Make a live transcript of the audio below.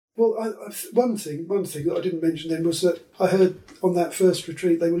Well, one thing that I didn't mention then was that I heard on that first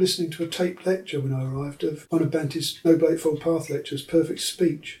retreat they were listening to a taped lecture when I arrived of one of Bante's Noble Eightfold Path lectures, Perfect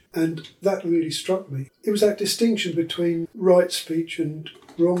Speech, and that really struck me. It was that distinction between right speech and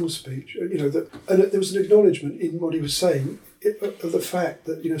wrong speech, and there was an acknowledgement in what he was saying of the fact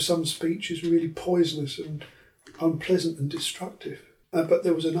that some speech is really poisonous and unpleasant and destructive, but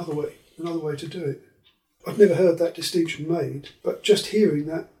there was another way to do it. I've never heard that distinction made, but just hearing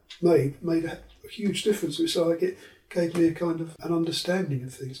that made a huge difference. It was like it gave me a kind of an understanding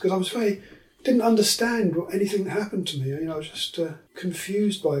of things, because I didn't understand anything that happened to me. I was just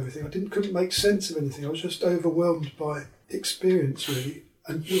confused by everything. I couldn't make sense of anything. I was just overwhelmed by experience, really,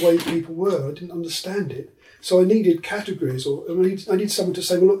 and the way people were. I didn't understand it, so I needed categories, or I need someone to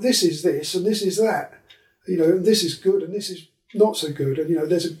say, well, look, this is this and this is that, and this is good and this is not so good, and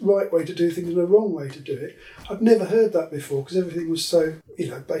there's a right way to do things and a wrong way to do it. I'd never heard that before, because everything was so,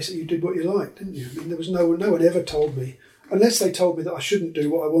 basically you did what you liked, didn't you? I mean, there was no one ever told me, unless they told me that I shouldn't do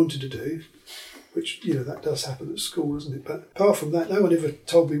what I wanted to do, which, that does happen at school, doesn't it? But apart from that, no one ever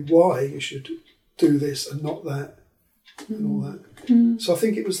told me why you should do this and not that, and all that. Mm. So I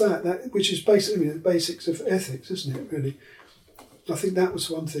think it was that which is basically the basics of ethics, isn't it, really? I think that was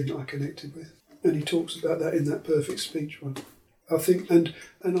one thing that I connected with. And he talks about that in that Perfect Speech one. I think, and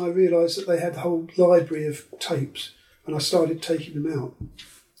I realised that they had the whole library of tapes, and I started taking them out.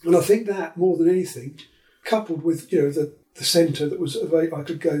 And I think that, more than anything, coupled with the centre that was I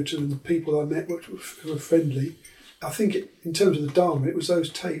could go to and the people I met who were friendly, I think in terms of the Dharma, it was those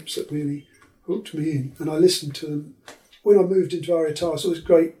tapes that really hooked me in, and I listened to them. When I moved into Ariata, so it was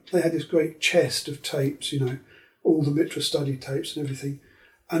great. They had this great chest of tapes, all the Mitra study tapes and everything.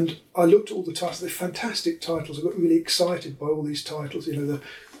 And I looked at all the titles. They're fantastic titles. I got really excited by all these titles. The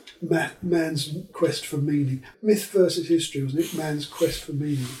man's quest for meaning. Myth versus history, wasn't it? Man's quest for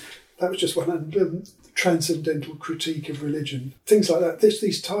meaning. That was just one. And transcendental critique of religion. Things like that.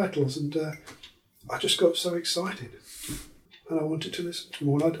 These titles. And I just got so excited. And I wanted to listen to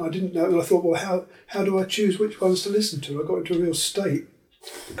more. And I didn't know. And I thought, well, how do I choose which ones to listen to? I got into a real state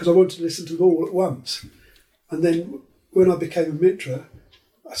because I wanted to listen to them all at once. And then when I became a Mitra,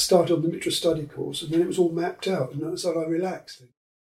 I started on the Mitra study course, and then it was all mapped out, and that's how I relaxed.